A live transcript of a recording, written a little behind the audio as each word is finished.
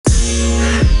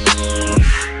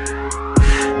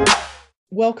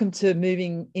Welcome to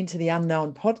Moving into the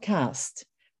Unknown podcast.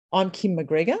 I'm Kim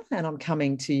McGregor and I'm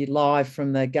coming to you live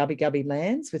from the Gubbi Gubbi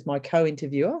lands with my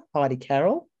co-interviewer, Heidi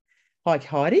Carroll. Hi,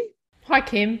 Heidi. Hi,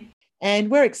 Kim.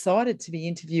 And we're excited to be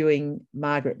interviewing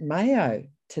Margaret Mayo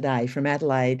today from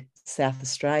Adelaide, South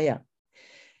Australia.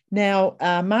 Now,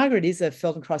 Margaret is a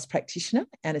Feldenkrais practitioner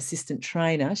and assistant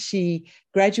trainer. She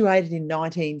graduated in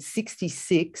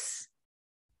 1966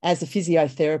 as a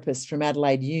physiotherapist from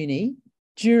Adelaide Uni.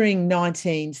 During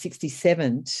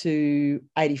 1967 to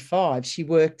 85, she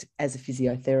worked as a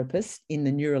physiotherapist in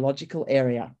the neurological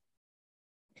area.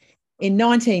 In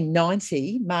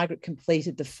 1990, Margaret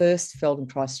completed the first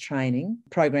Feldenkrais training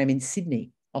program in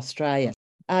Sydney, Australia.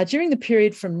 During the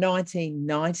period from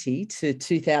 1990 to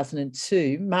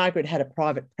 2002, Margaret had a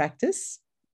private practice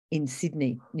in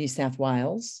Sydney, New South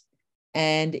Wales.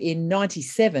 And in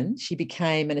 1997, she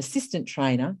became an assistant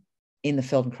trainer in the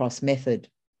Feldenkrais method.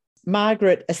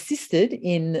 Margaret assisted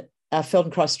in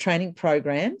Feldenkrais training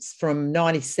programs from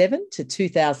 1997 to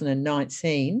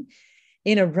 2019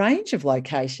 in a range of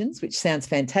locations, which sounds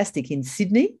fantastic, in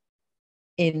Sydney,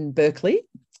 in Berkeley,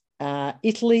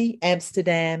 Italy,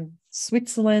 Amsterdam,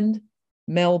 Switzerland,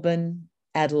 Melbourne,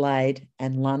 Adelaide,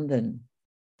 and London.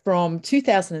 From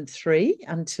 2003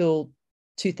 until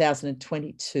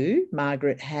 2022,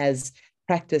 Margaret has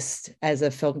practiced as a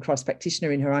Feldenkrais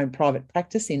practitioner in her own private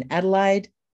practice in Adelaide.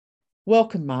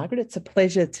 Welcome, Margaret. It's a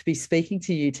pleasure to be speaking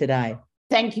to you today.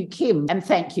 Thank you, Kim, and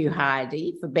thank you,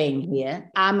 Heidi, for being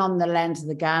here. I'm on the lands of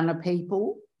the Kaurna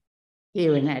people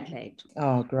here in Adelaide.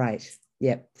 Oh, great.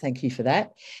 Yep, thank you for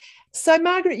that. So,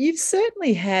 Margaret, you've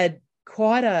certainly had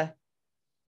quite a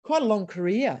long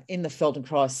career in the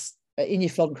Feldenkrais, in your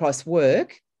Feldenkrais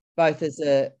work, both as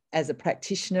a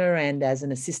practitioner and as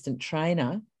an assistant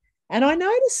trainer. And I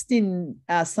noticed in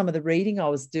some of the reading I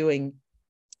was doing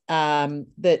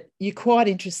that you're quite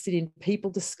interested in people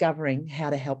discovering how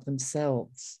to help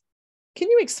themselves. Can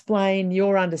you explain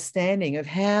your understanding of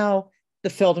how the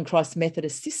Feldenkrais method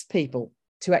assists people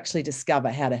to actually discover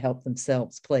how to help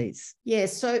themselves, please? Yeah,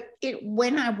 so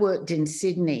when I worked in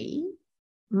Sydney,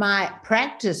 my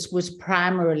practice was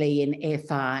primarily in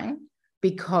FI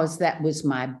because that was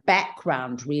my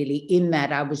background, really, in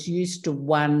that I was used to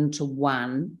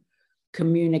one-to-one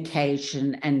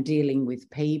communication and dealing with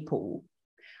people.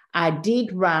 I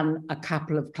did run a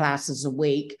couple of classes a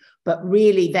week, but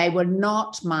really they were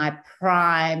not my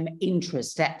prime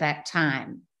interest at that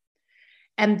time.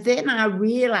 And then I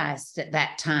realized at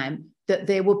that time that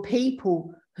there were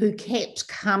people who kept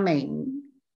coming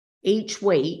each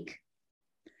week,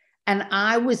 and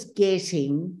I was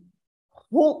getting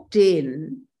hooked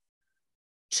in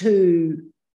to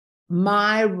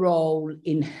my role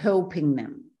in helping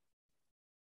them.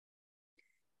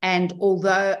 And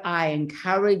although I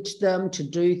encouraged them to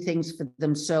do things for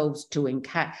themselves,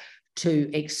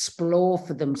 to explore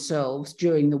for themselves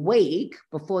during the week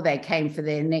before they came for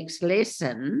their next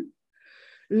lesson,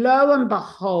 lo and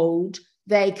behold,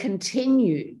 they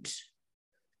continued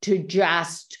to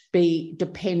just be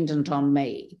dependent on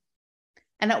me.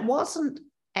 And it wasn't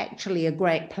actually a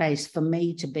great place for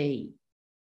me to be.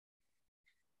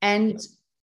 And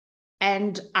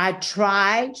I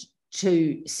tried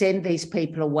to send these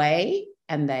people away,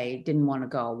 and they didn't want to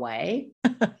go away.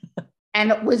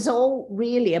 And it was all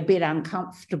really a bit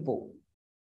uncomfortable.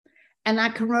 And I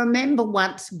can remember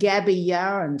once Gabby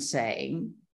Yaron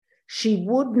saying she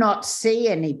would not see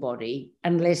anybody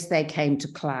unless they came to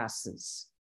classes.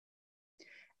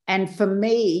 And for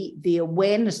me, the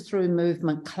awareness through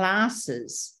movement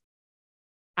classes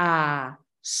are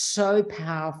so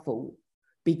powerful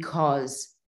because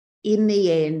in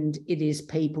the end, it is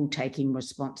people taking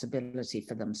responsibility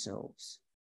for themselves.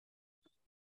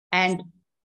 And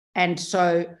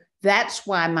so that's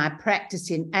why my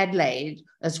practice in Adelaide,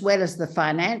 as well as the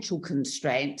financial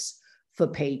constraints for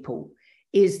people,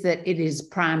 is that it is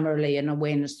primarily an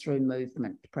awareness through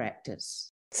movement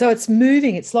practice. So it's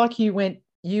moving. It's like you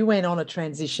went on a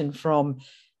transition from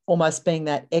almost being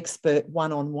that expert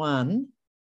one-on-one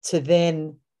to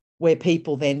then where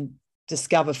people then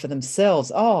discover for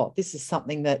themselves, oh, this is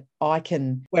something that I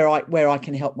can, where I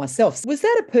can help myself. Was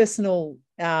that a personal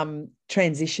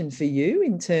transition for you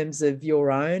in terms of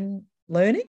your own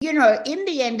learning? You know, in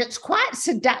the end, it's quite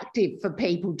seductive for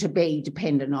people to be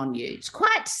dependent on you. It's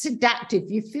quite seductive.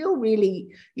 You feel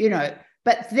really,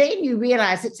 but then you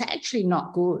realize it's actually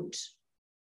not good.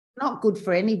 Not good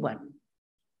for anyone.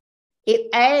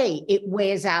 It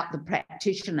wears out the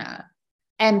practitioner,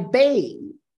 and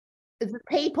B, the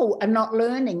people are not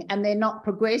learning and they're not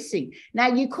progressing. Now,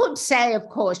 you could say, of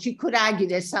course, you could argue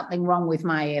there's something wrong with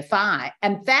my FI,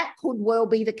 and that could well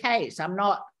be the case.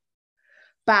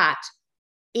 But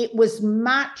it was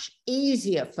much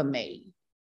easier for me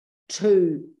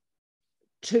to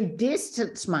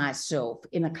distance myself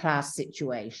in a class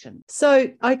situation. So,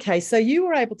 okay, so you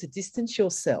were able to distance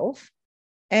yourself.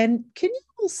 And can you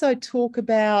also talk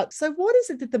about, so what is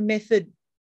it that the method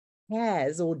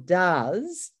has or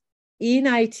does in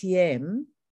ATM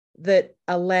that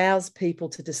allows people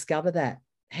to discover that,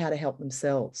 how to help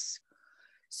themselves?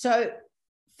 So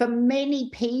for many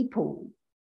people,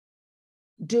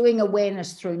 doing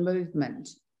awareness through movement,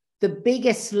 the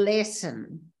biggest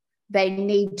lesson they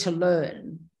need to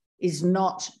learn is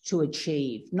not to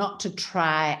achieve, not to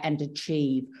try and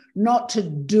achieve, not to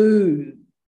do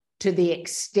to the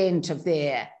extent of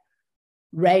their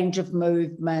range of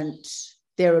movement,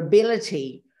 their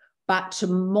ability, but to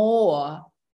more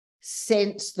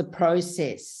sense the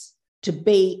process, to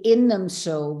be in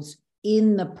themselves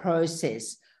in the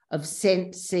process of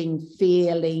sensing,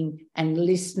 feeling, and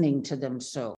listening to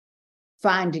themselves,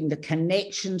 finding the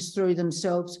connections through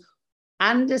themselves,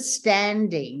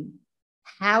 understanding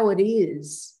how it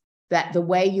is that the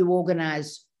way you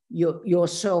organize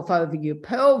yourself over your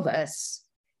pelvis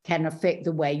can affect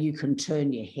the way you can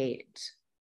turn your head.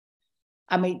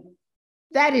 I mean,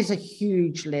 that is a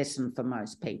huge lesson for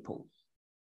most people.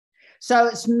 So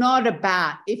it's not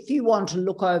about, if you want to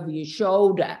look over your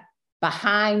shoulder,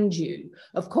 behind you.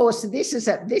 Of course, this is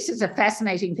a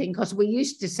fascinating thing, because we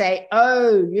used to say,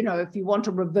 oh, you know, if you want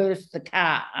to reverse the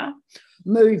car,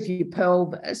 move your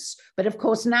pelvis. But of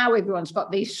course, now everyone's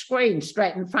got these screens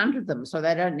straight in front of them, so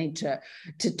they don't need to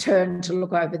turn to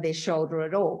look over their shoulder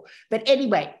at all. But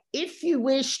anyway, if you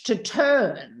wish to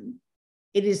turn,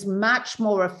 it is much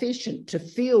more efficient to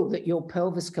feel that your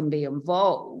pelvis can be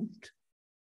involved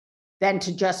than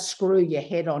to just screw your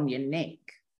head on your neck.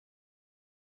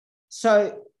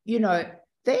 So, you know,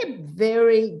 they're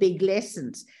very big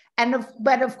lessons.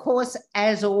 But of course,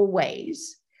 as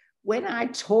always, when I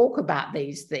talk about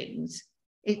these things,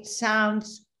 it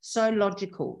sounds so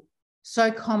logical,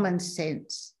 so common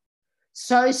sense,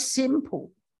 so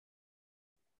simple,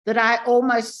 that I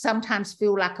almost sometimes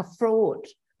feel like a fraud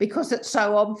because it's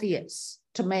so obvious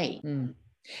to me. Mm.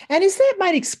 And is that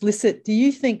made explicit? Do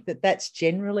you think that that's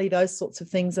generally, those sorts of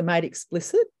things are made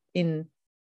explicit in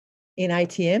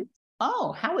ATM?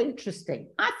 Oh, how interesting.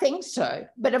 I think so.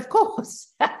 But of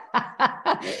course, the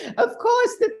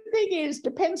thing is,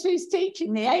 depends who's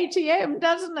teaching the ATM,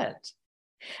 doesn't it?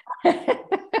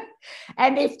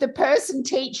 And if the person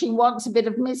teaching wants a bit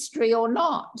of mystery or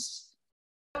not.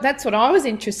 That's what I was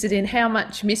interested in, how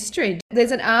much mystery.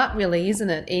 There's an art really, isn't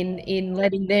it, in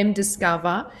letting them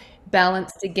discover,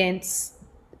 balanced against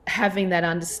having that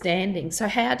understanding. So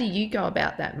how do you go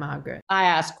about that, Margaret? I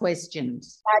ask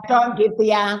questions. I don't give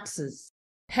the answers.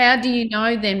 How do you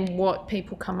know then what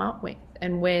people come up with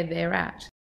and where they're at?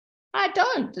 I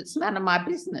don't. It's none of my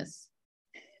business.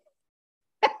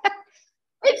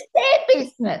 It's their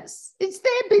business. It's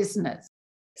their business.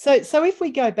 So if we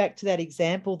go back to that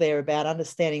example there about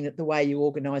understanding that the way you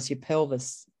organise your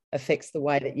pelvis affects the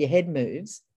way that your head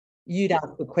moves, you'd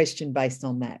ask a question based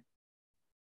on that.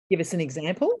 Give us an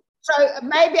example. So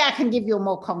maybe I can give you a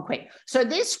more concrete. So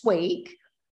this week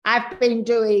I've been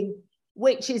doing,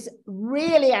 which is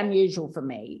really unusual for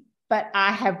me, but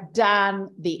I have done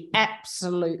the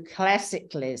absolute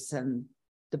classic lesson,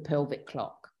 the pelvic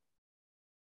clock,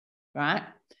 right?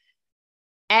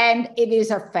 And it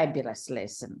is a fabulous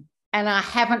lesson. And I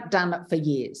haven't done it for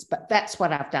years, but that's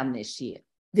what I've done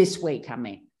this week, I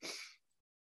mean.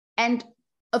 And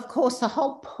of course, the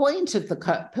whole point of the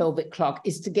pelvic clock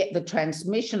is to get the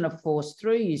transmission of force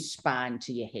through your spine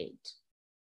to your head,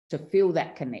 to feel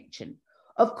that connection.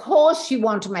 Of course, you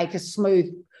want to make a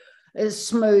smooth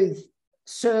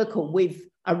circle with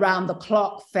around the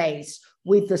clock face,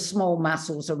 with the small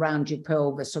muscles around your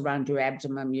pelvis, around your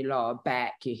abdomen, your lower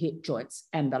back, your hip joints,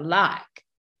 and the like.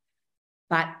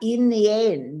 But in the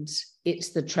end, it's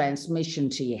the transmission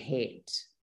to your head.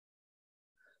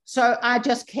 So I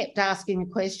just kept asking a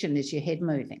question, is your head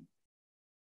moving?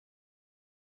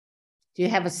 Do you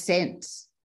have a sense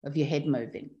of your head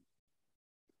moving?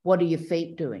 What are your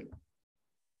feet doing?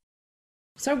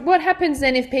 So what happens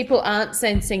then if people aren't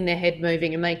sensing their head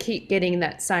moving and they keep getting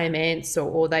that same answer,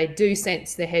 or they do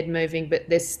sense their head moving, but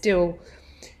there's still,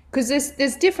 because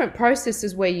there's different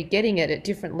processes where you're getting it at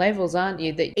different levels, aren't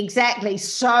you? Exactly.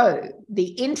 So the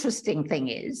interesting thing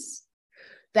is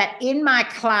that in my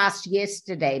class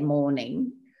yesterday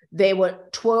morning, there were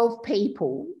 12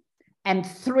 people and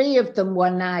 3 of them were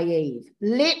naive,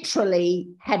 literally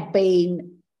had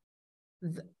been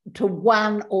to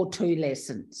 1 or 2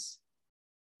 lessons.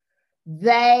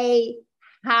 They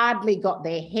hardly got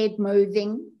their head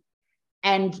moving.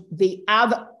 and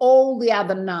all the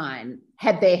other 9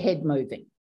 had their head moving,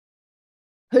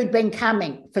 who'd been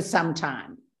coming for some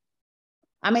time.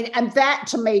 I mean, and that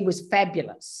to me was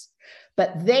fabulous.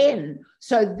 But then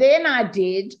I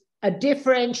did a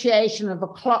differentiation of a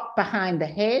clock behind the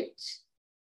head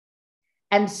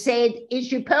and said,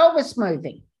 is your pelvis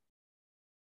moving?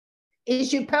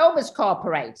 Is your pelvis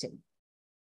cooperating?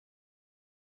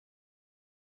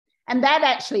 And that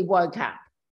actually woke up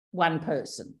one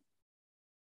person.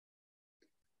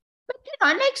 But,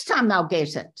 next time they'll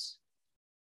get it.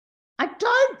 I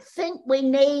don't think we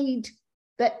need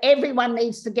that everyone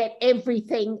needs to get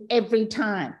everything every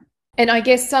time. And I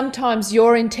guess sometimes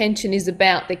your intention is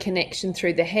about the connection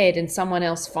through the head and someone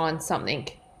else finds something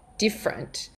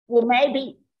different. Well,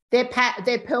 maybe their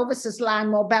pelvis is lying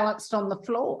more balanced on the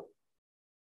floor.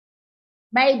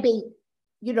 Maybe,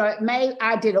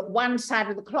 I did it one side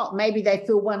of the clock. Maybe they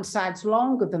feel one side's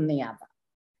longer than the other.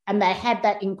 And they had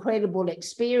that incredible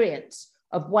experience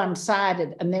of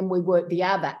one-sided, and then we worked the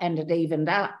other and it evened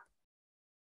up.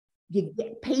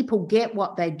 People get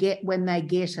what they get when they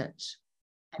get it.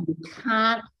 And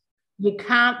you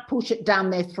can't push it down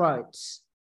their throats.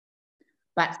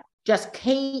 But just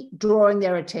keep drawing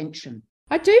their attention.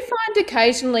 I do find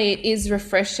occasionally it is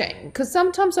refreshing, because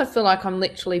sometimes I feel like I'm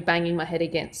literally banging my head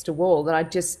against a wall, that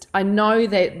I know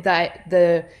that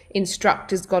the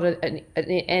instructor's got an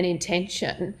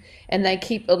intention, and they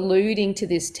keep alluding to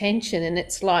this tension, and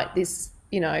it's like this,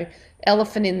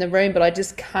 elephant in the room, but I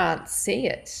just can't see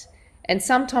it. And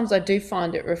sometimes I do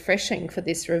find it refreshing for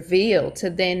this reveal to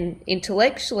then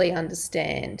intellectually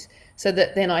understand, so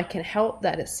that then I can help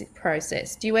that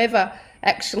process. Do you ever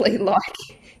actually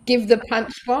give the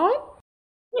punchline?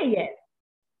 Yeah.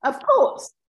 Of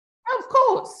course,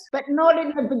 but not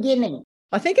in the beginning.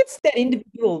 I think it's that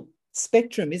individual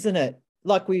spectrum, isn't it?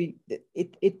 Like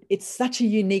it's such a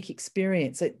unique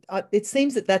experience. It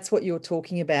seems that that's what you're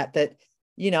talking about, that,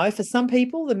 for some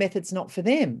people, the method's not for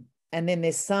them. And then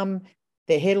there's some,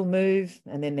 their head will move,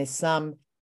 and then there's some,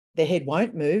 their head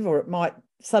won't move, or it might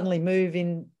suddenly move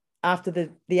in after the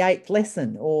 8th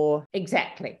lesson, or...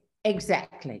 Exactly. And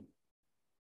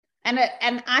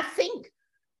I think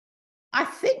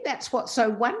that's what's so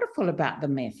wonderful about the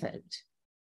method,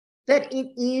 that it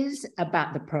is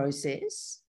about the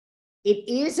process. It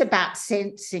is about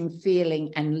sensing,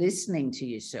 feeling, and listening to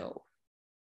yourself.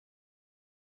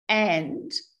 And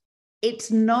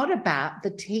it's not about the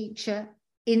teacher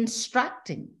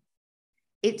instructing.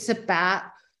 It's about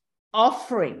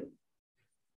offering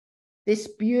this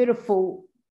beautiful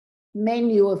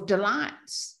menu of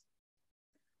delights.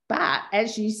 But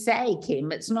as you say,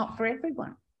 Kim, it's not for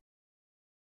everyone,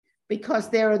 because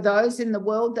there are those in the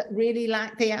world that really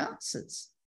like the answers.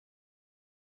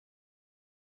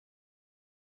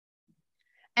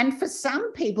 And for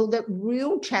some people, the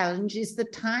real challenge is the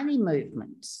tiny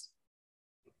movements.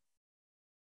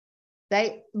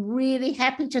 They're really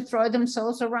happy to throw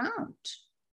themselves around.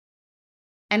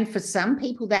 And for some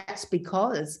people, that's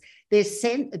because they're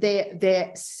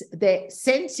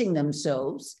sensing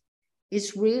themselves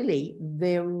is really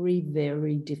very,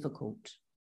 very difficult.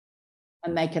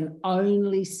 And they can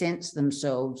only sense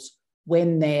themselves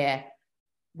when they're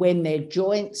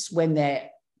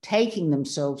taking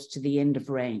themselves to the end of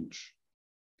range.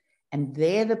 And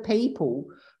they're the people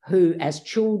who, as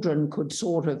children, could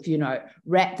sort of,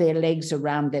 wrap their legs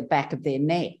around the back of their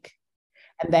neck.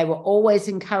 And they were always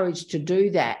encouraged to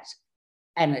do that.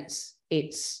 And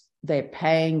they're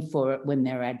paying for it when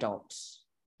they're adults,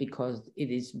 because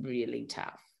it is really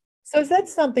tough. So is that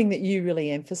something that you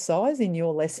really emphasize in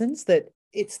your lessons, that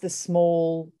it's those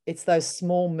small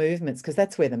movements, because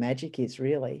that's where the magic is,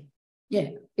 really? Yeah,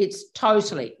 it's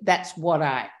totally,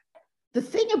 the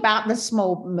thing about the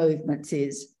small movements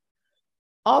is,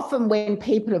 often when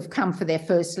people have come for their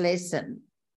first lesson,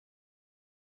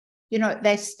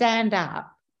 they stand up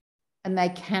and they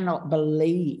cannot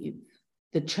believe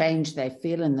the change they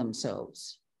feel in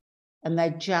themselves. And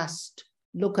they just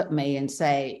look at me and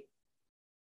say,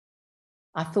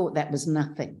 I thought that was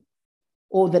nothing.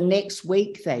 Or the next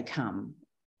week they come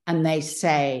and they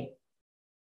say,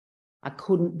 I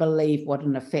couldn't believe what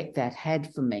an effect that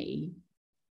had for me,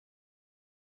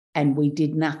 and we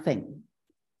did nothing.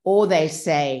 Or they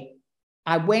say,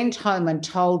 I went home and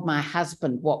told my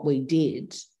husband what we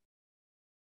did,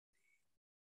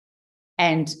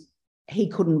 and he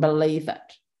couldn't believe it.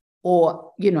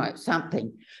 Or,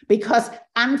 something. Because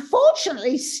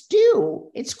unfortunately, still,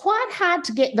 it's quite hard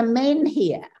to get the men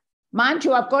here. Mind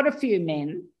you, I've got a few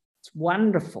men. It's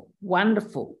wonderful,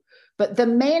 wonderful. But the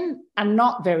men are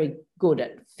not very good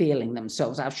at feeling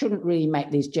themselves. I shouldn't really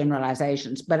make these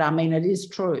generalizations, but I mean, it is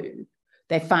true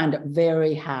They find it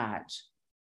very hard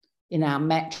in our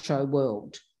macho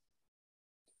world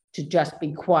to just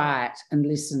be quiet and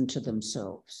listen to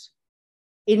themselves.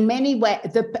 In many ways,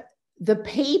 the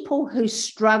people who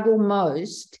struggle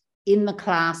most in the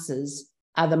classes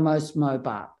are the most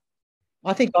mobile.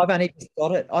 I think I've only just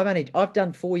got it. I've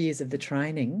done 4 years of the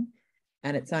training,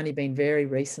 and it's only been very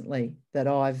recently that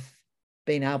I've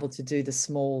been able to do the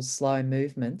small, slow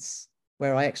movements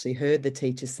where I actually heard the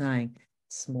teacher saying,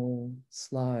 small,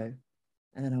 slow.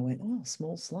 And then I went, oh,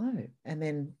 small, slow. And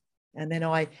then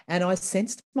I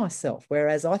sensed myself,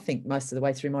 whereas I think most of the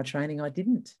way through my training I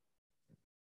didn't.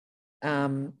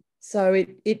 So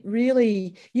it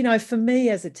really, for me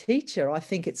as a teacher, I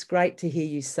think it's great to hear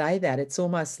you say that. It's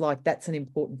almost like that's an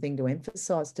important thing to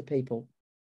emphasize to people.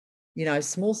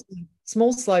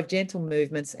 Small, slow, gentle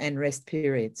movements and rest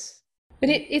periods. But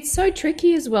it's so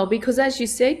tricky as well, because as you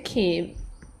said, Kim,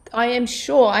 I am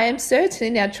certain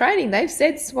in our training they've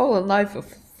said small and low for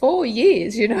 4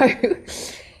 years, I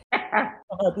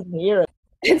didn't hear it.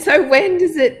 And so when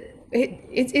does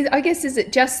I guess, is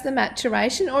it just the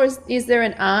maturation, or is there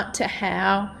an art to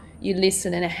how you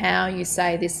listen and how you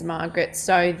say this, Margaret,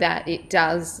 so that it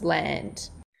does land?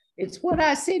 It's what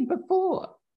I said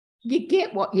before. You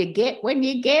get what you get when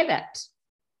you get it.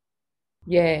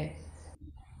 Yeah.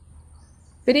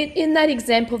 But in that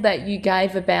example that you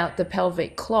gave about the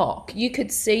pelvic clock, you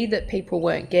could see that people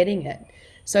weren't getting it.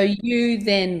 So you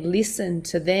then listened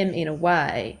to them in a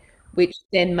way which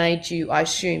then made you, I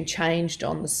assume, changed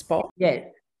on the spot. Yeah.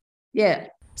 Yeah.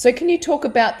 So can you talk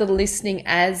about the listening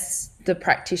as the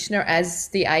practitioner, as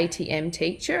the ATM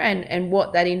teacher, and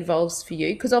what that involves for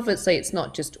you? Because obviously it's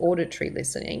not just auditory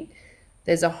listening.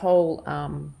 There's a whole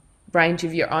range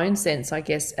of your own sense, I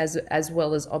guess, as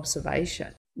well as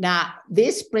observation. Now,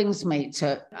 this brings me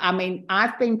to,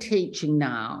 I've been teaching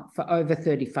now for over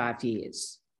 35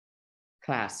 years,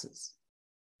 classes,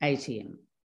 ATM.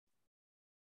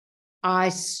 I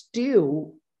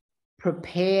still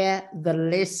prepare the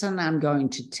lesson I'm going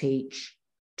to teach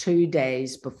 2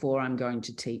 days before I'm going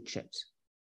to teach it,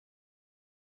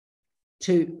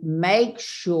 to make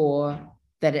sure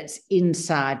that it's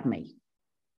inside me.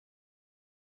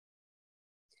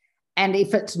 And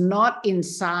if it's not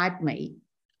inside me,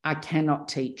 I cannot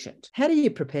teach it. How do you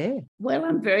prepare? Well,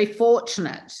 I'm very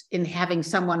fortunate in having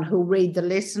someone who'll read the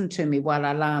lesson to me while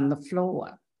I lie on the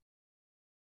floor.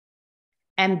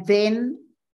 And then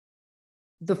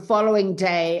the following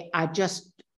day, I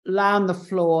just lie on the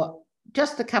floor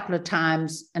just a couple of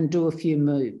times and do a few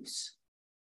moves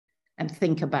and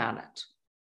think about it.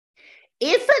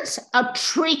 If it's a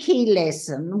tricky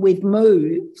lesson with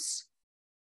moves,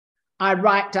 I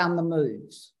write down the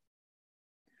moves,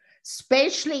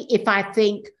 especially if I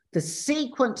think the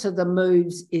sequence of the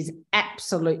moves is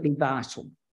absolutely vital.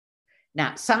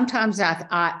 Now, sometimes,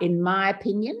 in my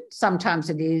opinion, sometimes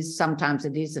it is, sometimes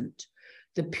it isn't.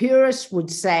 The purist would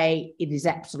say it is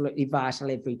absolutely vital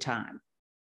every time.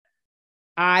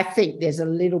 I think there's a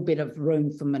little bit of room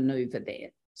for maneuver there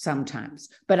sometimes.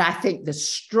 But I think the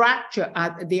structure,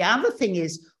 the other thing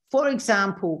is, for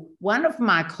example, one of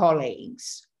my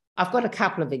colleagues, I've got a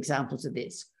couple of examples of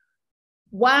this.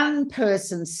 One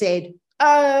person said,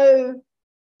 oh,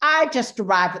 I just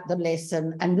arrive at the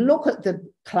lesson and look at the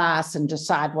class and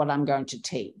decide what I'm going to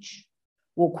teach.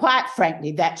 Well, quite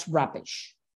frankly, that's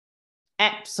rubbish.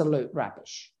 Absolute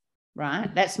rubbish,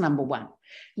 right? That's number one.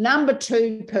 Number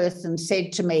two person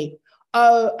said to me,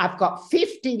 oh, I've got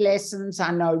 50 lessons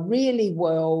I know really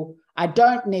well. I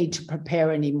don't need to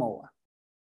prepare anymore.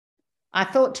 I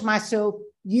thought to myself,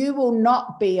 you will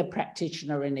not be a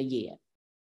practitioner in a year,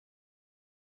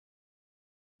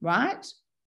 right?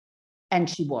 And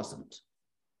she wasn't.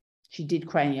 She did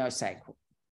craniosacral.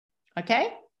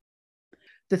 Okay?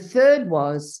 The third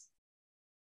was,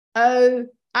 oh,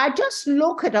 I just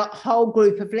look at a whole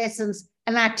group of lessons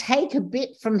and I take a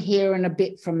bit from here and a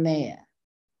bit from there.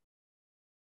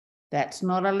 That's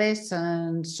not a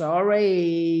lesson.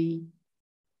 Sorry.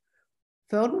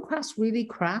 Feldenkrais really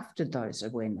crafted those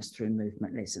awareness through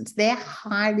movement lessons. They're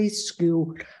highly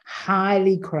skilled,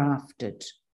 highly crafted.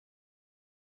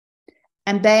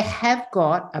 And they have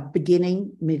got a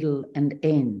beginning, middle, and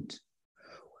end.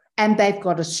 And they've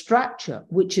got a structure,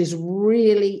 which is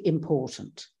really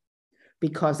important,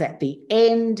 because at the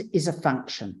end is a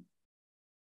function.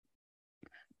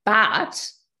 But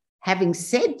having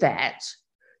said that,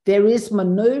 there is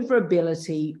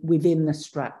maneuverability within the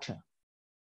structure.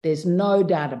 There's no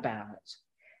doubt about it.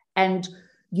 And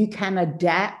you can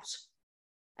adapt,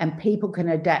 and people can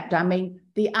adapt. I mean,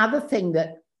 the other thing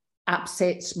that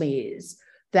upsets me is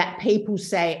that people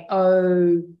say,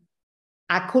 oh,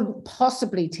 I couldn't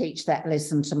possibly teach that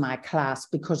lesson to my class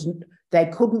because they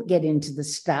couldn't get into the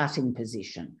starting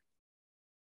position.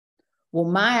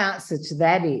 Well, my answer to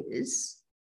that is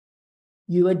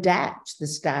you adapt the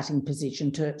starting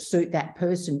position to suit that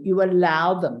person. You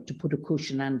allow them to put a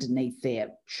cushion underneath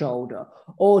their shoulder,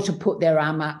 or to put their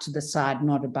arm out to the side,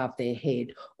 not above their head,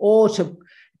 or to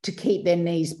keep their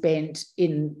knees bent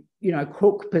in,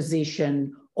 crook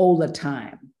position all the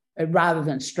time, rather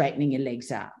than straightening your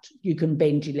legs out. You can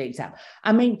bend your legs out.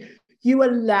 I mean, you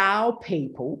allow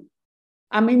people.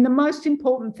 I mean, the most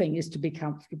important thing is to be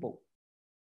comfortable.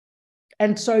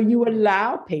 And so you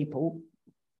allow people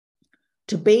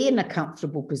to be in a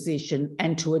comfortable position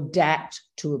and to adapt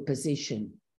to a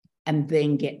position and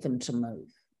then get them to move.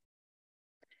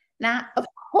 Now, of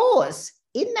course,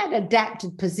 in that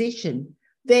adapted position,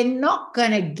 they're not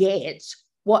going to get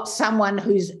what someone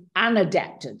who's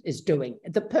unadapted is doing,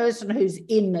 the person who's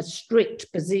in a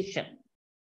strict position,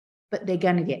 but they're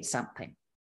going to get something.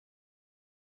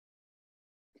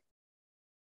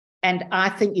 And I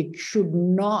think you should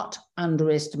not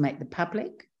underestimate the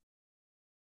public.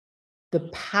 The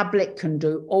public can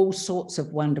do all sorts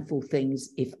of wonderful things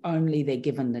if only they're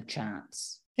given the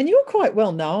chance. And you're quite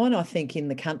well known, I think, in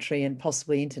the country and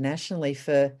possibly internationally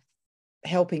for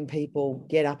helping people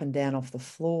get up and down off the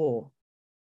floor.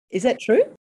 Is that true?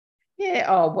 Yeah,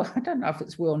 oh, well, I don't know if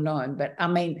it's well known, but I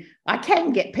mean, I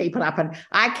can get people up and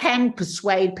I can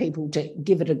persuade people to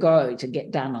give it a go to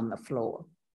get down on the floor.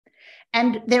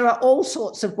 And there are all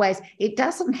sorts of ways. It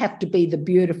doesn't have to be the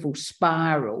beautiful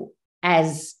spiral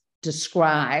as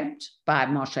described by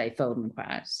Moshe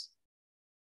Feldenkrais.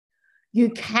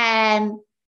 You can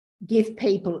give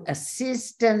people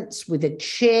assistance with a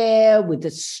chair, with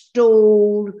a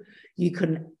stool. You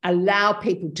can allow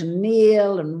people to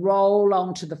kneel and roll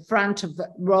onto the front of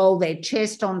roll their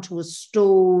chest onto a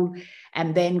stool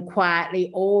and then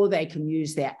quietly, or they can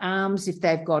use their arms if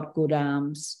they've got good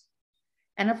arms.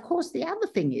 And of course, the other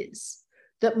thing is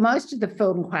that most of the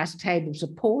Feldenkrais tables are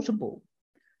portable.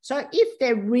 So if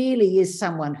there really is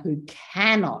someone who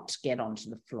cannot get onto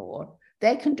the floor,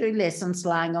 they can do lessons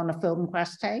lying on a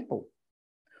Feldenkrais table.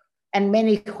 And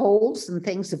many halls and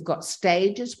things have got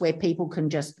stages where people can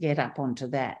just get up onto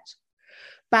that.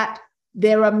 But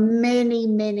there are many,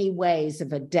 many ways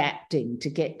of adapting to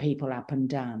get people up and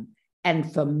down.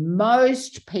 And for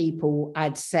most people,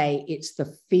 I'd say it's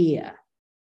the fear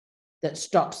that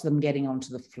stops them getting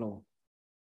onto the floor.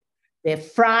 They're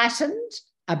frightened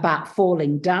about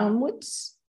falling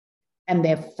downwards, and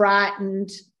they're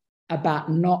frightened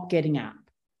about not getting up.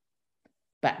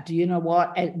 But do you know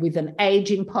what? With an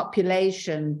aging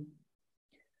population,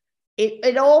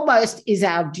 it almost is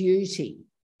our duty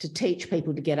to teach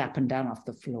people to get up and down off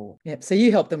the floor. Yep. So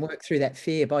you help them work through that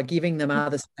fear by giving them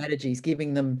other strategies,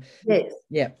 giving them,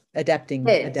 adapting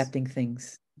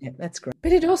things. Yeah, that's great.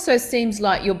 But it also seems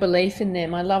like your belief in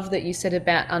them. I love that you said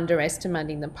about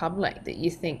underestimating the public, that you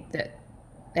think that,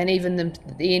 and even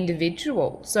the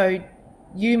individual. So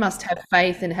you must have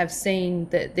faith and have seen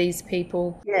that these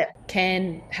people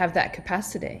can have that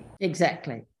capacity.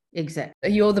 Exactly.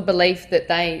 You're the belief that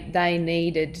they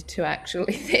needed to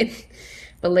actually then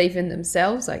believe in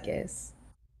themselves, I guess.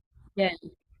 Yeah.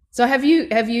 So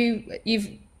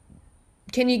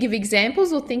can you give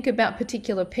examples or think about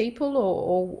particular people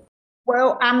or?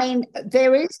 Well, I mean,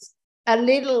 there is a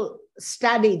little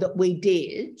study that we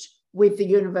did with the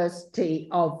University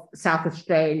of South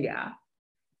Australia,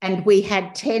 and we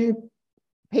had 10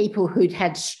 people who'd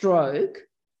had stroke,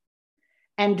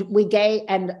 and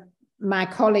my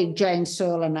colleague Jane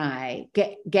Searle and I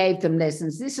gave them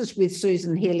lessons. This is with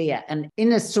Susan Hillier and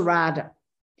Ines Sarada.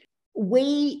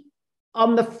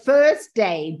 On the first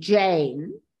day,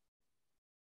 Jane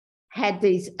had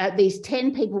these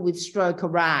 10 people with stroke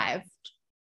arrived,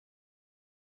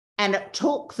 and it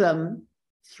took them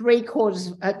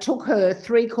took her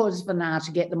three quarters of an hour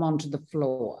to get them onto the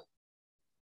floor.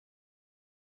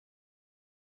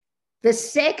 The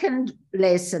second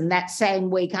lesson that same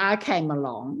week, I came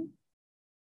along,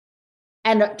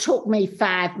 and it took me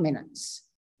 5 minutes.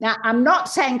 Now, I'm not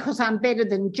saying because I'm better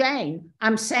than Jane.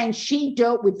 I'm saying she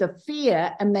dealt with the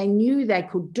fear and they knew they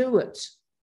could do it.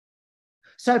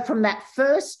 So from that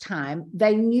first time,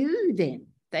 they knew then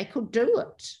they could do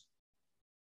it.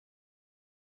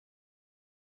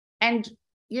 And,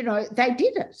 they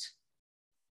did it.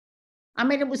 I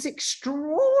mean, it was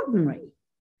extraordinary.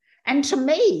 And to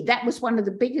me, that was one of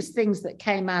the biggest things that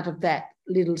came out of that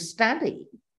little study,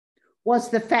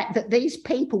 was the fact that these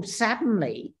people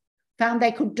suddenly found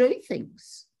they could do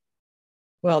things.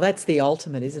 Well, that's the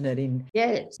ultimate, isn't it?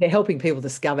 Yes. They're helping people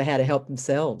discover how to help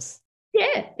themselves.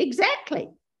 Yeah, exactly.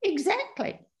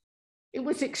 It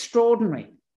was extraordinary.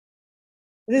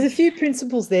 There's a few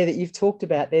principles there that you've talked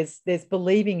about. There's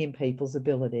believing in people's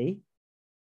ability.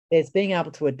 There's being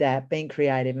able to adapt, being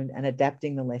creative and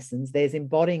adapting the lessons. There's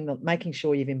making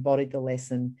sure you've embodied the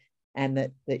lesson and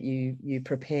that you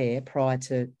prepare prior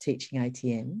to teaching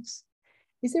ATMs.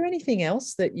 Is there anything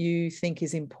else that you think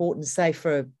is important, say,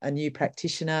 for a new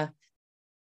practitioner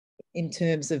in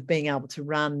terms of being able to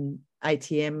run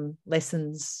ATM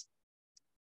lessons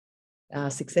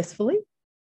successfully?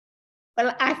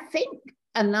 Well, I think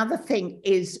another thing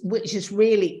which is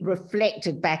really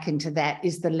reflected back into that,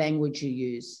 is the language you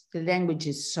use. The language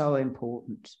is so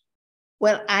important.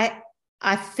 Well, I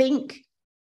think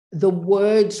the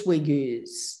words we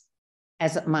use,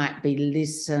 as it might be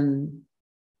listen,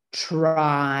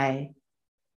 try,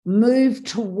 move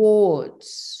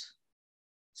towards.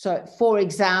 So, for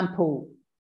example,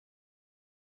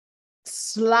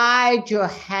 slide your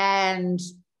hand,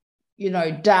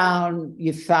 down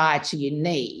your thigh to your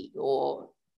knee or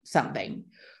something.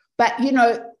 But,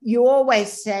 you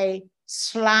always say,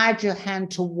 slide your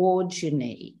hand towards your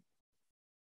knee.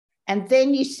 And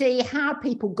then you see how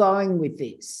people going with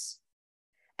this.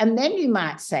 And then you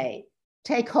might say,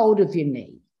 take hold of your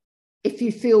knee. If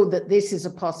you feel that this is a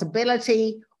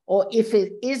possibility, or if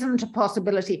it isn't a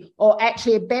possibility, or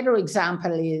actually a better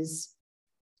example is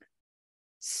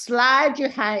slide your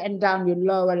hand down your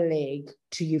lower leg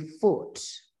to your foot.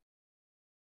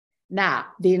 Now,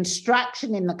 the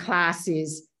instruction in the class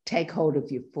is take hold of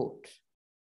your foot.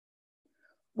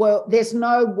 Well, there's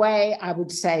no way I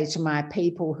would say to my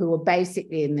people who are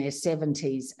basically in their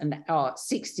 60s,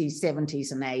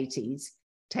 70s and 80s,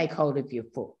 take hold of your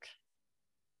foot.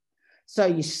 So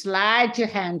you slide your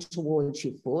hand towards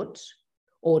your foot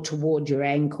or toward your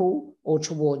ankle or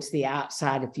towards the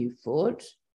outside of your foot.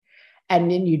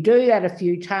 And then you do that a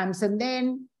few times and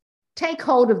then take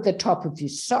hold of the top of your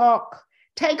sock,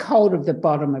 take hold of the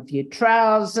bottom of your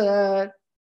trouser.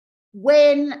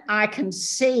 When I can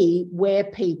see where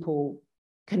people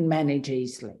can manage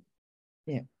easily.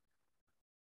 Yeah.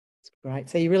 It's great.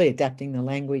 So you're really adapting the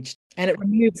language, and it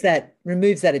removes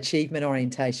that achievement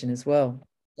orientation as well.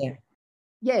 Yeah.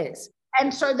 Yes.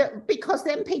 And so that, because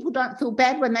then people don't feel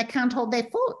bad when they can't hold their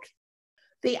foot.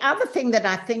 The other thing that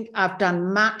I think I've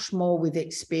done much more with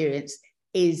experience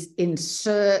is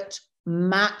insert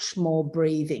much more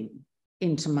breathing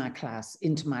into my class,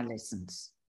 into my lessons.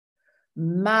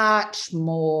 Much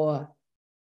more.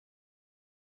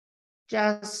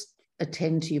 Just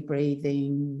attend to your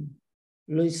breathing,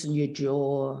 loosen your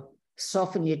jaw,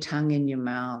 soften your tongue in your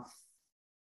mouth.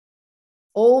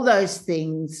 All those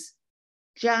things,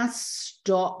 just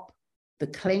stop the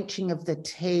clenching of the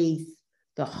teeth,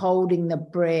 the holding the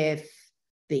breath,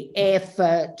 the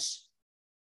effort.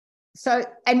 So,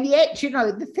 and yet,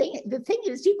 the thing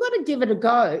is, you've got to give it a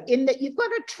go, in that you've got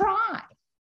to try.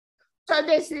 So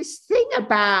there's this thing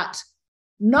about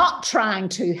not trying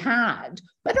too hard,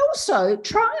 but also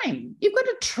trying. You've got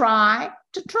to try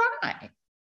to try.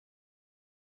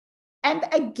 And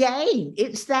again,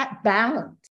 it's that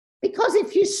balance. Because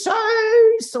if you're so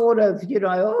sort of,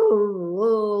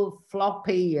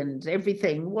 floppy and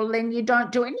everything, well, then you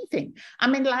don't do anything. I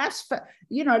mean, life's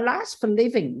for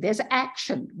living. There's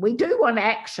action. We do want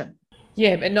action.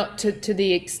 Yeah, but not to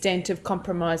the extent of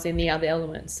compromising the other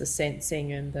elements, the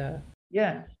sensing and the...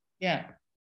 Yeah.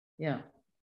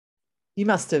 You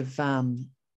must have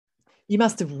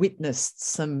witnessed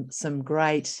some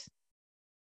great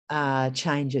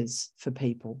changes for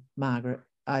people, Margaret,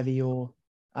 over your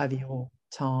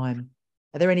time.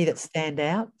 Are there any that stand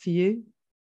out for you?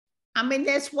 I mean,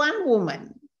 there's one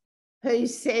woman who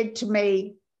said to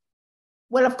me,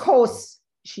 well, of course,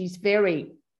 she's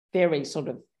very, very sort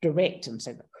of direct, and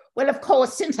said, well, of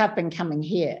course, since I've been coming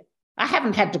here, I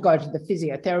haven't had to go to the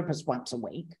physiotherapist once a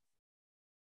week.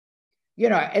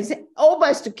 As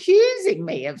almost accusing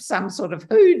me of some sort of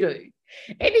hoodoo.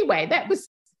 Anyway, that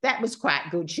was quite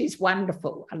good. She's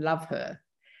wonderful. I love her.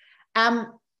 I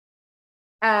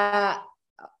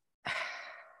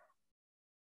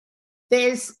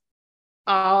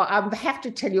have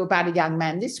to tell you about a young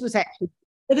man. This was actually...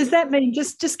 But does that mean,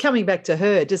 just coming back to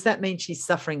her, does that mean she's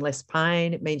suffering less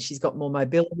pain? It means she's got more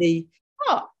mobility?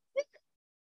 Oh,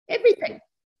 everything.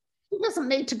 She doesn't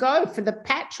need to go for the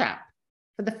patch up,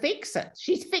 for the fix-it.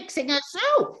 She's fixing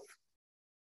herself.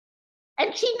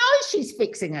 And she knows she's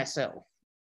fixing herself.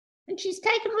 And she's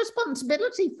taken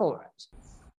responsibility for it.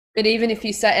 But even if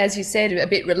you say, as you said, a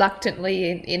bit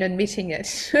reluctantly in admitting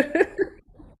it.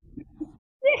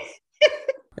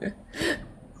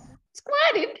 It's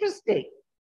quite interesting.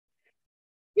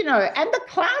 you know, and the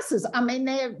classes, I mean,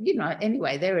 they're, you know,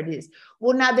 anyway, there it is.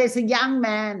 Well, now there's a young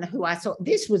man who I saw,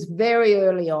 this was very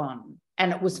early on,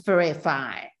 and it was for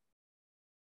FI.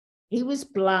 He was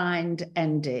blind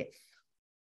and deaf.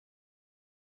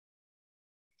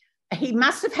 He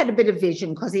must have had a bit of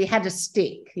vision because he had a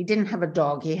stick. He didn't have a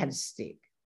dog, he had a stick.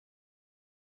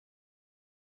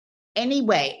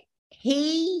 Anyway,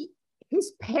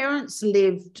 his parents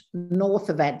lived north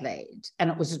of Adelaide, and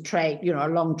it was a train, you know, a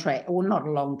long train, well, not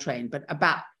a long train, but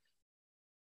about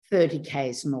 30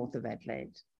 k's north of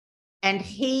Adelaide. And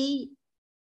he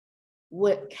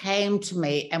came to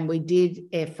me and we did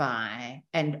FI.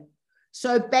 And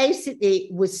so basically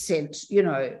it was sent, you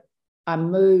know, I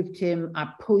moved him,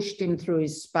 I pushed him through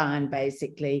his spine,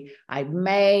 basically. I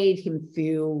made him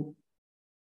feel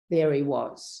there he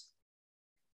was.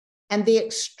 And the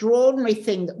extraordinary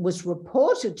thing that was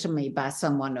reported to me by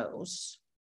someone else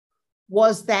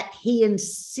was that he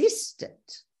insisted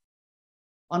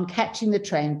on catching the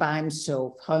train by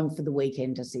himself home for the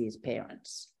weekend to see his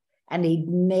parents. And he'd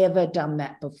never done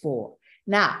that before.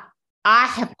 Now, I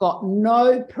have got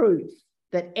no proof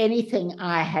that anything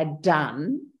I had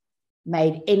done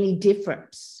made any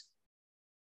difference,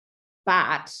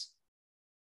 but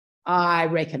I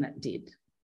reckon it did.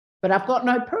 But I've got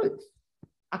no proof.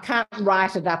 I can't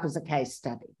write it up as a case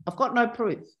study. I've got no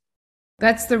proof.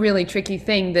 That's the really tricky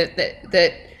thing,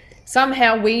 that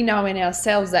somehow we know in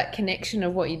ourselves that connection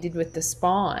of what you did with the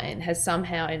spine has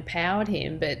somehow empowered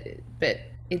him, but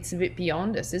it's a bit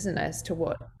beyond us, isn't it, as to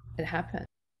what had happened?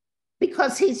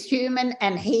 Because he's human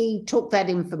and he took that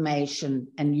information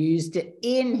and used it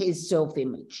in his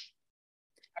self-image.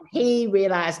 And he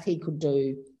realised he could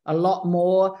do a lot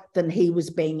more than he was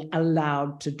being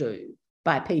allowed to do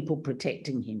by people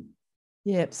protecting him.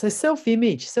 Yeah. So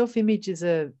self-image is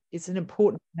an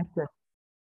important factor.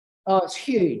 Oh, it's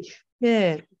huge.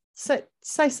 Yeah. So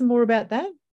say some more about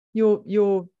that.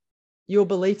 Your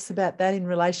beliefs about that in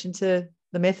relation to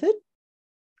the method.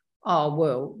 Oh,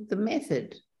 well, the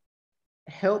method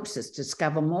helps us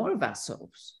discover more of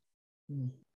ourselves.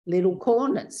 Little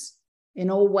corners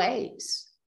in all ways.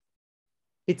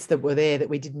 Bits that were there that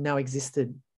we didn't know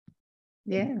existed.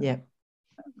 Yeah. Yeah.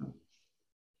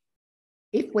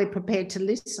 If we're prepared to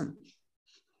listen.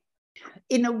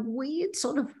 In a weird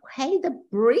sort of way, the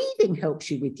breathing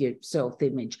helps you with your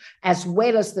self-image as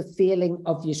well as the feeling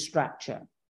of your structure.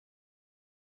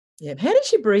 Yeah. How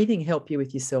does your breathing help you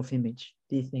with your self-image,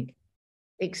 do you think?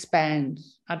 Expand,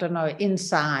 I don't know,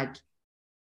 inside.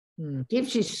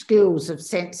 Gives you skills of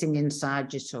sensing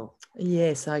inside yourself.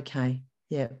 Yes, okay.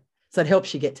 Yeah. So it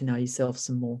helps you get to know yourself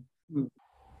some more.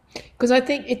 Because I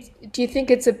think do you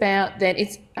think it's about that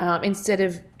it's instead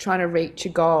of trying to reach a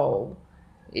goal,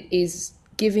 it is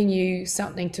giving you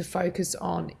something to focus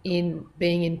on in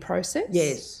being in process?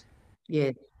 Yes.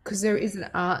 Yeah. Because there is an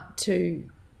art to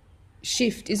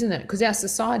shift, isn't it? Because our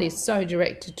society is so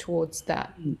directed towards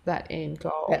that end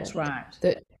goal. That's right.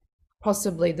 That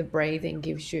possibly the breathing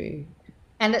gives you.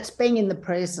 And it's being in the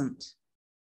present.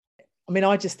 I mean,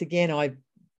 I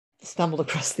stumbled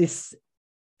across this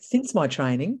since my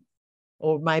training,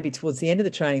 or maybe towards the end of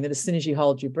the training, that as soon as you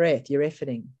hold your breath, you're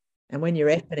efforting. And when you're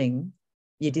efforting,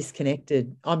 you're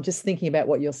disconnected. I'm just thinking about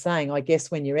what you're saying. I guess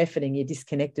when you're efforting, you're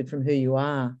disconnected from who you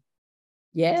are.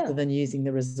 Yeah. Rather than using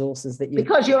the resources that you...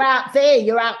 Because you're out there,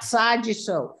 you're outside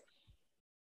yourself.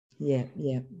 Yeah.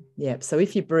 So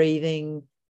if you're breathing,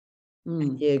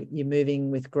 and you're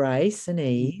moving with grace and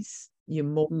ease, you're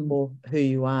more who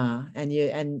you are, and you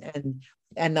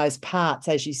and those parts,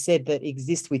 as you said, that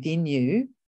exist within you,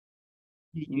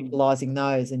 you're utilising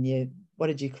those, and you, what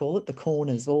did you call it? The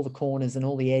corners, all the corners and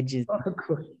all the edges.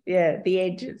 Yeah, the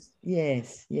edges.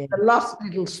 Yes, yeah. The lost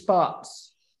little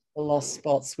spots. The lost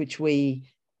spots, and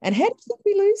how do you think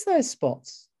we lose those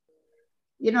spots?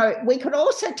 You know, we could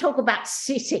also talk about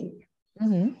sitting.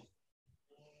 Mm-hmm.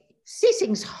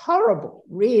 Sitting's horrible,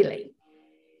 really.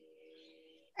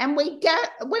 And we go,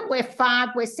 when we're 5,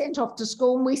 we're sent off to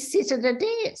school and we sit at a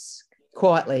desk.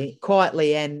 Quietly,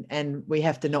 and we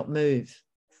have to not move.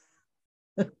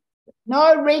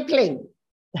 No wriggling.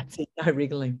 That's it, no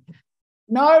wriggling.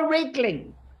 No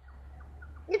wriggling.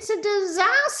 It's a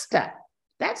disaster.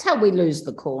 That's how we lose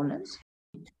the corners.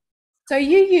 So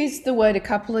you used the word a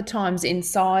couple of times,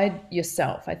 inside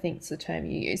yourself, I think is the term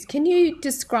you use. Can you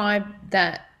describe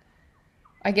that,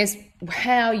 I guess,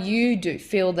 how you do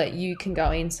feel that you can go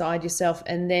inside yourself,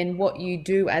 and then what you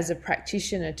do as a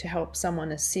practitioner to help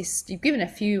someone assist? You've given a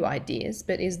few ideas,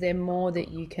 but is there more that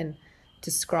you can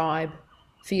describe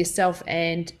for yourself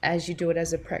and as you do it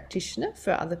as a practitioner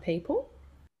for other people?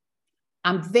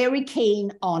 I'm very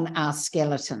keen on our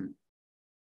skeleton.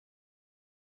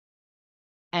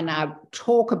 and I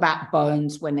talk about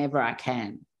bones whenever I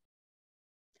can.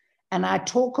 And I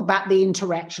talk about the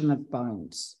interaction of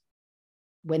bones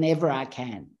whenever I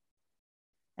can.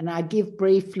 And I give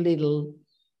brief little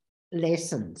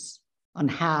lessons on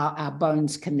how our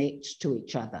bones connect to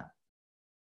each other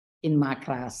in my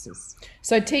classes.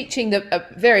 So teaching a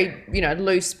very,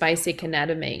 loose basic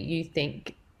anatomy, you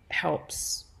think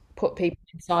helps put people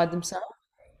inside themselves?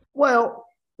 Well,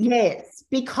 yes,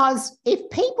 because if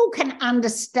people can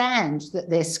understand that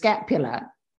their scapula,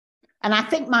 and I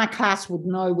think my class would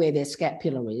know where their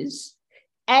scapula is,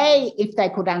 A, if they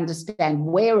could understand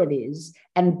where it is,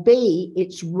 and B,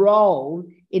 its role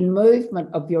in movement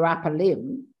of your upper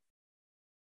limb,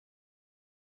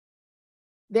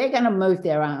 they're going to move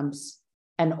their arms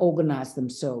and organize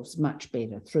themselves much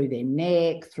better through their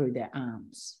neck, through their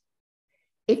arms.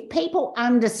 If people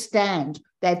understand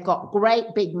they've got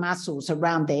great big muscles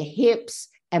around their hips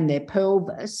and their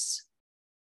pelvis,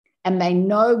 and they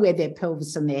know where their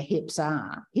pelvis and their hips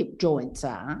are, hip joints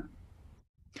are.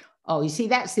 Oh, you see,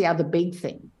 that's the other big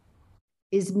thing,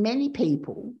 is many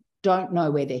people don't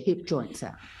know where their hip joints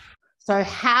are. So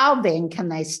how then can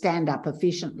they stand up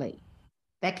efficiently?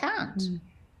 They can't.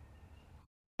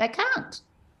 They can't.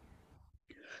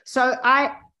 So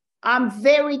I'm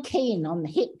very keen on the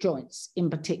hip joints in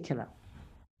particular.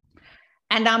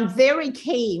 And I'm very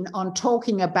keen on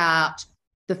talking about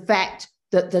the fact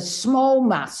that the small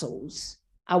muscles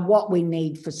are what we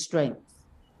need for strength.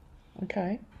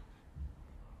 Okay.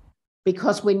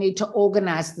 Because we need to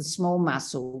organize the small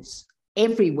muscles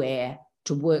everywhere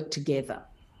to work together.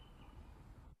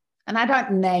 And I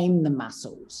don't name the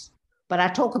muscles, but I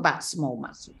talk about small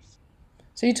muscles.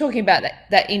 So you're talking about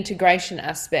that integration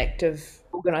aspect of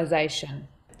organization.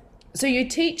 So you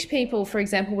teach people, for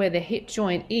example, where the hip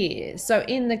joint is. So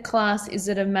in the class, is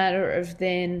it a matter of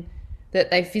then that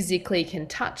they physically can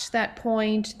touch that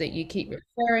point, that you keep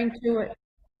referring to it?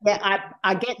 Yeah,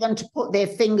 I get them to put their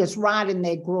fingers right in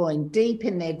their groin, deep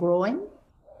in their groin.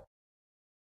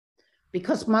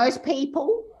 Because most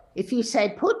people, if you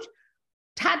say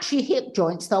touch your hip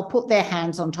joints, they'll put their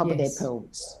hands on top of their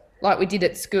pelvis. Like we did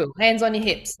at school, hands on your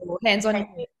hips, or hands on your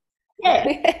hips.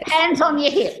 Yeah, hands on your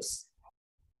hips.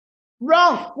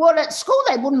 Wrong. Well, at school,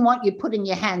 they wouldn't want you putting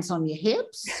your hands on your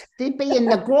hips. They'd be in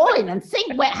the groin, and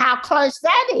think how close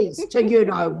that is to you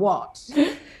know what.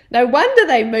 No wonder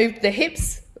they moved the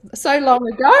hips so long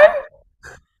ago.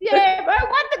 Yeah, no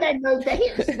wonder they moved the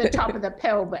hips to the top of the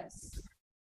pelvis.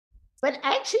 But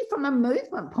actually, from a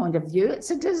movement point of view,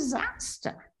 it's a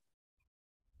disaster.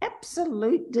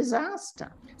 Absolute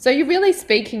disaster. So you're really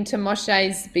speaking to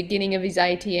Moshe's beginning of his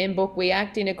ATM book, We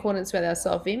Act in Accordance with Our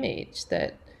Self-Image,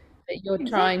 that you're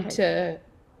trying to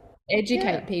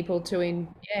educate people to And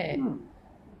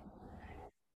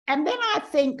then I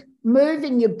think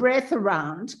moving your breath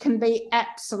around can be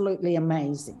absolutely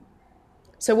amazing.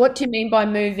 So what do you mean by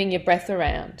moving your breath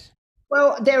around?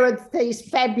 Well, there are these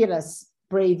fabulous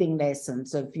breathing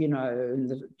lessons of,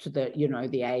 to the,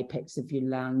 the apex of your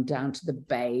lung down to the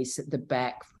base at the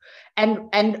back,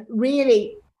 and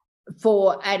really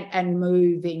and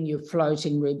moving your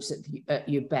floating ribs at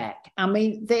your back. I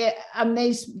mean,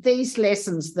 these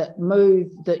lessons that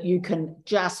move, that you can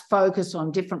just focus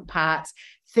on different parts.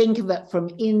 Think of it from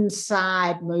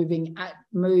inside, moving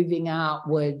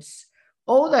outwards.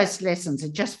 All those lessons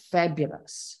are just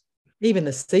fabulous. Even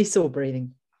the seesaw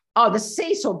breathing. Oh, the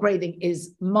seesaw breathing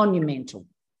is monumental.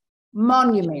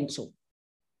 Monumental.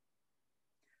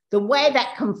 The way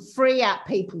that can free up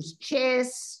people's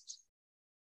chest.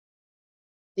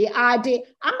 The idea,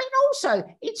 also,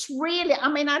 it's really,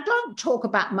 I don't talk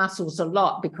about muscles a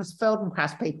lot because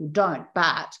Feldenkrais people don't,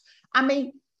 but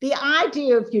the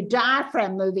idea of your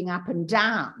diaphragm moving up and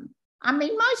down,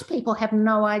 most people have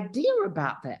no idea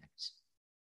about that.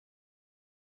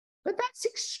 But that's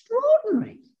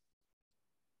extraordinary.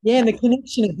 Yeah, and the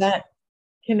connection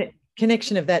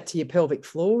of that to your pelvic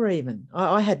floor, even.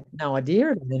 I had no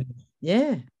idea about it.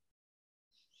 Yeah.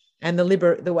 And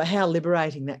how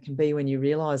liberating that can be when you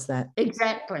realise that.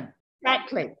 Exactly.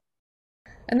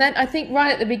 And that, I think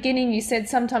right at the beginning, you said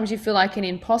sometimes you feel like an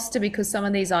imposter because some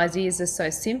of these ideas are so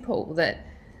simple that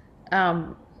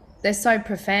they're so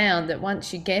profound that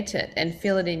once you get it and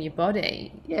feel it in your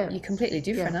body, you're completely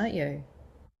different, aren't you?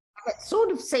 It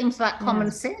sort of seems like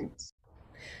common sense.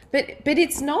 But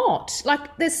it's not.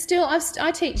 Like, there's still,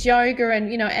 I teach yoga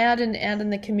and, out in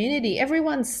the community,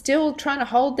 everyone's still trying to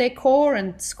hold their core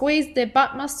and squeeze their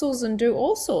butt muscles and do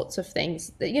all sorts of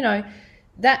things that,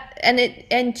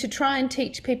 and to try and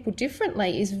teach people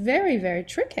differently is very, very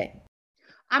tricky.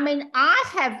 I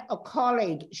have a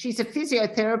colleague, she's a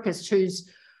physiotherapist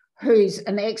who's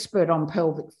an expert on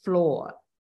pelvic floor.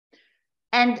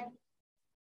 And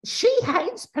she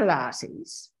hates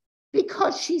Pilates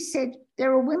because she said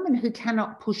there are women who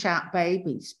cannot push out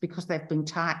babies because they've been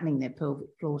tightening their pelvic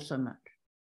floor so much.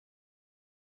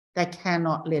 They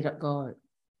cannot let it go.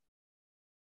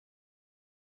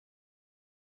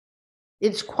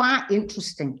 It's quite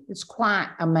interesting. It's quite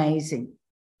amazing.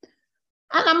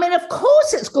 And I mean, of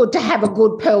course, it's good to have a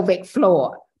good pelvic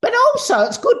floor, but also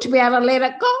it's good to be able to let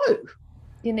it go.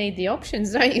 You need the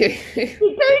options, don't you? You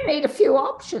do need a few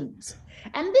options.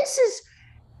 And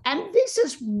this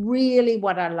is really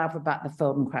what I love about the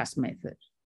Feldenkrais method,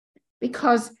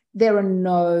 because there are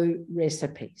no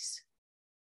recipes.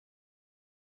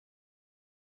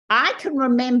 I can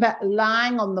remember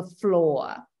lying on the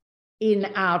floor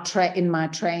in my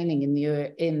training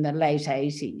in the late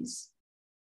 80s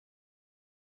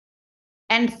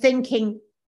and thinking,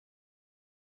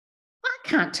 I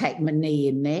can't take my knee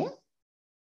in there.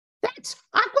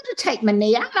 I've got to take my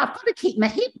knee out. I've got to keep my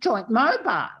hip joint mobile.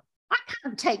 I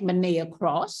can't take my knee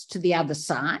across to the other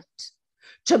side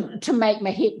to make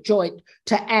my hip joint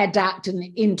to adduct and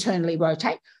internally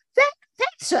rotate.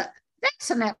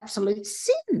 That's an absolute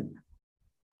sin.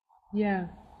 Yeah.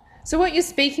 So what you're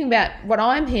speaking about, what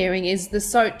I'm hearing is the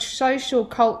social,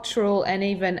 cultural, and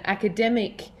even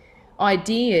academic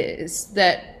ideas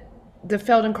that the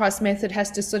Feldenkrais method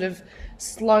has to sort of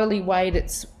slowly wade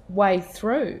its way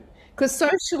through. Because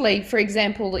socially, for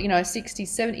example, 60s,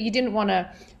 70s, you didn't want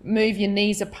to move your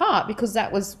knees apart because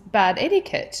that was bad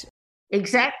etiquette.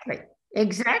 Exactly.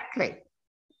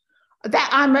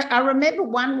 I remember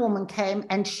one woman came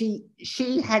and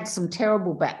she had some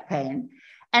terrible back pain,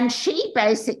 and she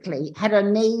basically had her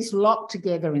knees locked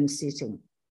together in sitting.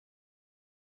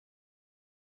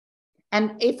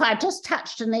 And if I just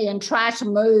touched her knee and tried to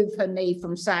move her knee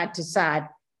from side to side,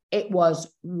 it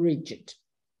was rigid.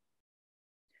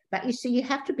 But you see, you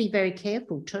have to be very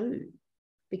careful too,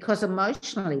 because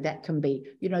emotionally that can be,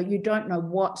 you don't know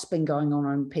what's been going on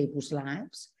in people's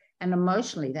lives. And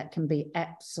emotionally that can be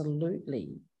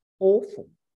absolutely awful.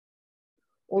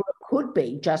 Or it could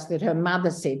be just that her mother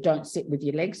said, don't sit with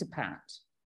your legs apart.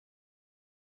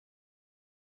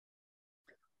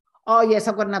 Oh, yes,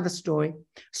 I've got another story.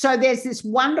 So there's this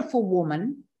wonderful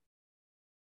woman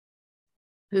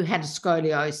who had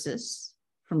scoliosis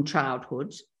from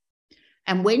childhood.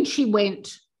 And when she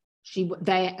went,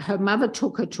 her mother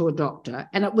took her to a doctor,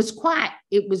 and it was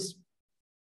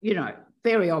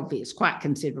very obvious, quite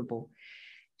considerable.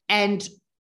 And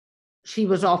she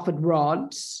was offered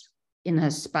rods in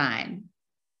her spine.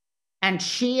 And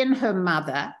she and her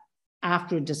mother,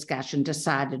 after a discussion,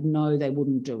 decided no, they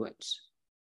wouldn't do it.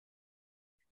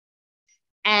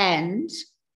 And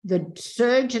the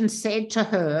surgeon said to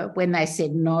her, when they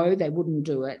said no, they wouldn't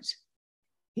do it,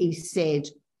 he said,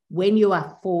 when you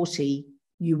are 40,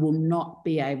 you will not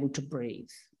be able to breathe.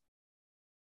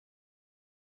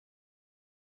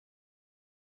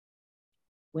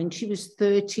 When she was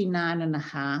 39 and a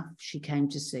half, she came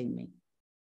to see me.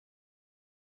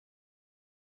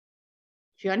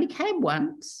 She only came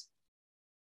once.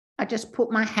 I just put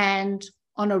my hand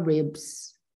on her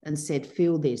ribs and said,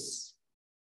 feel this.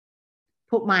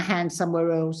 Put my hand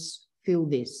somewhere else, feel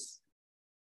this.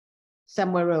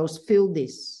 Somewhere else, feel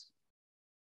this.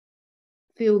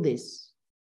 Feel this.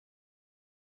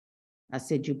 I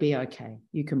said, you'll be okay.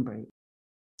 You can breathe.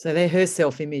 So her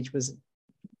self-image was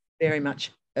very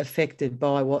much affected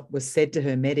by what was said to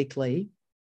her medically.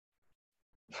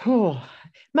 Oh,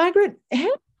 Margaret,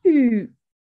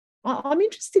 I'm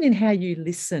interested in how you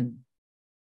listen.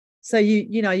 So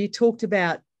you talked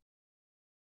about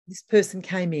this person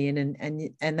came in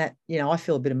and that, I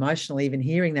feel a bit emotional even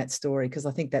hearing that story, because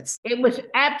I think it was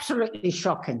absolutely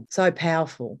shocking. So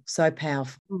powerful.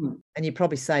 Mm. And you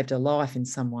probably saved her life in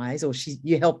some ways, or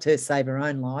you helped her save her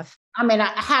own life. I mean,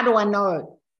 how do I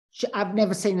know? I've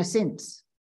never seen her since.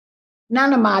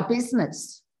 None of my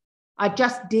business. I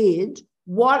just did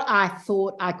what I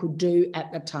thought I could do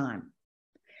at the time.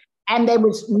 And there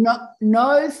was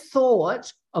no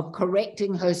thought of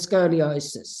correcting her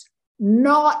scoliosis.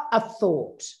 Not a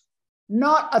thought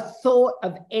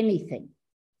of anything.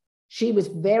 She was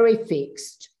very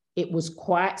fixed. It was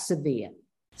quite severe.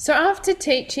 So after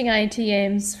teaching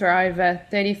ATMs for over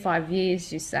 35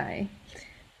 years, you say,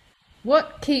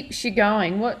 what keeps you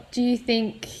going? What do you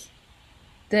think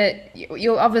that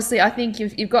you're obviously, I think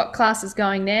you've got classes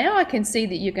going now. I can see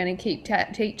that you're going to keep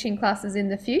teaching classes in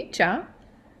the future.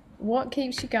 What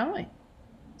keeps you going?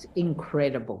 It's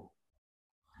incredible.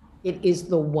 It is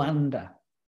the wonder.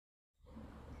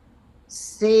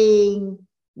 Seeing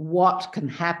what can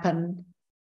happen,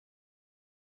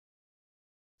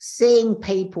 seeing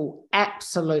people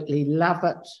absolutely love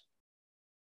it,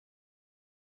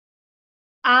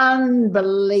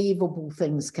 unbelievable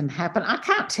things can happen. I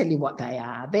can't tell you what they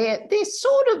are. They're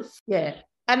sort of, yeah.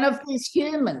 And of these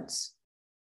humans,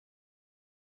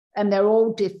 and they're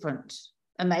all different,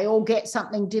 and they all get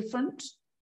something different,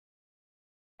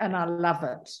 and I love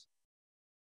it.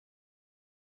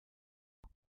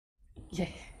 Yeah,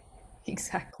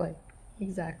 exactly.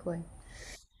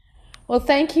 Well,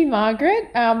 thank you,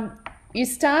 Margaret. You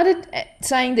started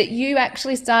saying that you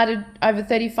actually started over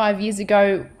 35 years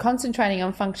ago concentrating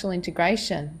on functional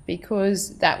integration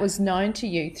because that was known to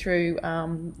you through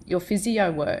your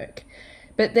physio work.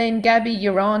 But then Gabby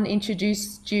Yaron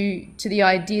introduced you to the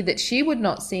idea that she would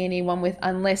not see anyone with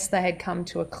unless they had come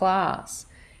to a class.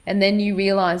 And then you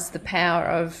realised the power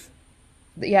of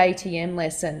the ATM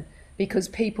lesson because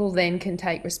people then can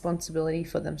take responsibility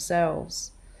for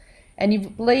themselves. And you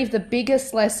believe the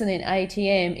biggest lesson in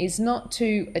ATM is not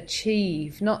to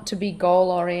achieve, not to be goal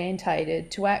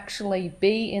orientated, to actually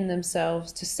be in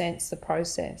themselves, to sense the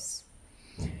process.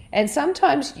 And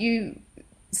sometimes you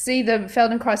see the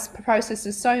Feldenkrais process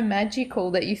is so magical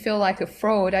that you feel like a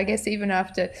fraud, I guess even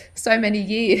after so many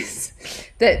years,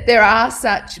 that there are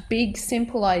such big,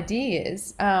 simple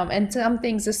ideas, and some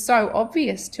things are so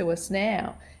obvious to us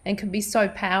now and can be so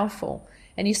powerful.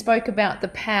 And you spoke about the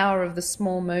power of the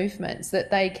small movements, that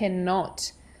they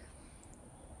cannot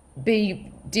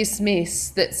be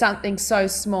dismissed, that something so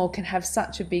small can have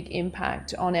such a big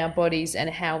impact on our bodies and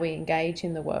how we engage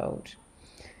in the world.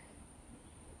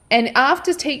 And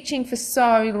after teaching for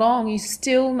so long, you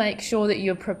still make sure that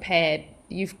you're prepared.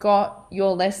 You've got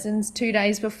your lessons 2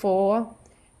 days before,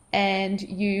 and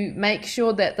you make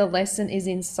sure that the lesson is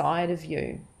inside of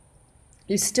you.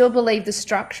 You still believe the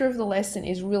structure of the lesson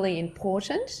is really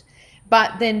important,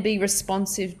 but then be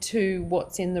responsive to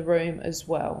what's in the room as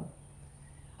well.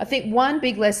 I think one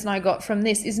big lesson I got from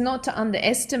this is not to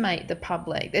underestimate the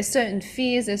public. There's certain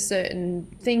fears, there's certain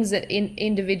things that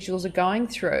individuals are going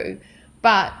through,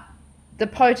 but the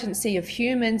potency of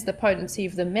humans, the potency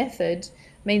of the method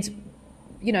means,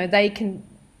 you know, they can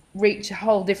reach a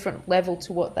whole different level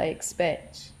to what they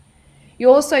expect. You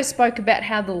also spoke about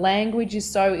how the language is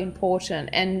so important,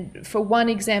 and for one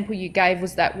example you gave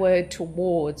was that word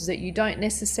towards, that you don't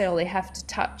necessarily have to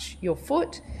touch your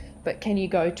foot, but can you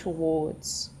go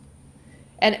towards?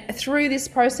 And through this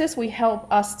process we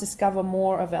help us discover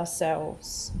more of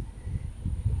ourselves.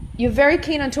 You're very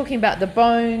keen on talking about the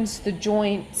bones, the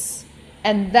joints,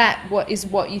 and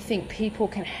what you think people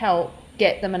can help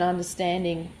get them an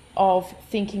understanding of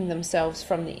thinking themselves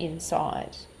from the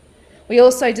inside. We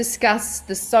also discuss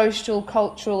the social,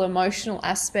 cultural, emotional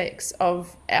aspects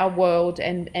of our world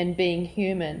and being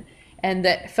human, and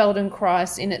that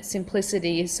Feldenkrais in its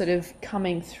simplicity is sort of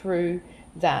coming through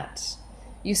that.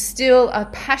 You still are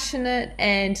passionate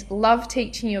and love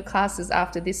teaching your classes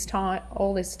after this time,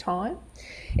 all this time.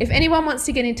 If anyone wants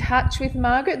to get in touch with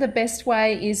Margaret, the best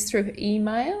way is through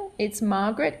email. It's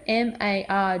Margaret, margaret.mayo,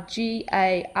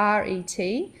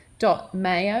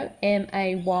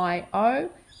 MAYO,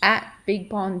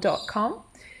 @bigpond.com.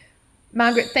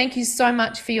 Margaret, thank you so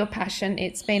much for your passion.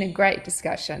 It's been a great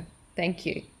discussion. Thank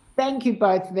you. Thank you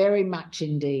both very much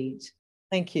indeed.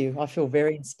 Thank you. I feel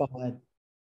very inspired.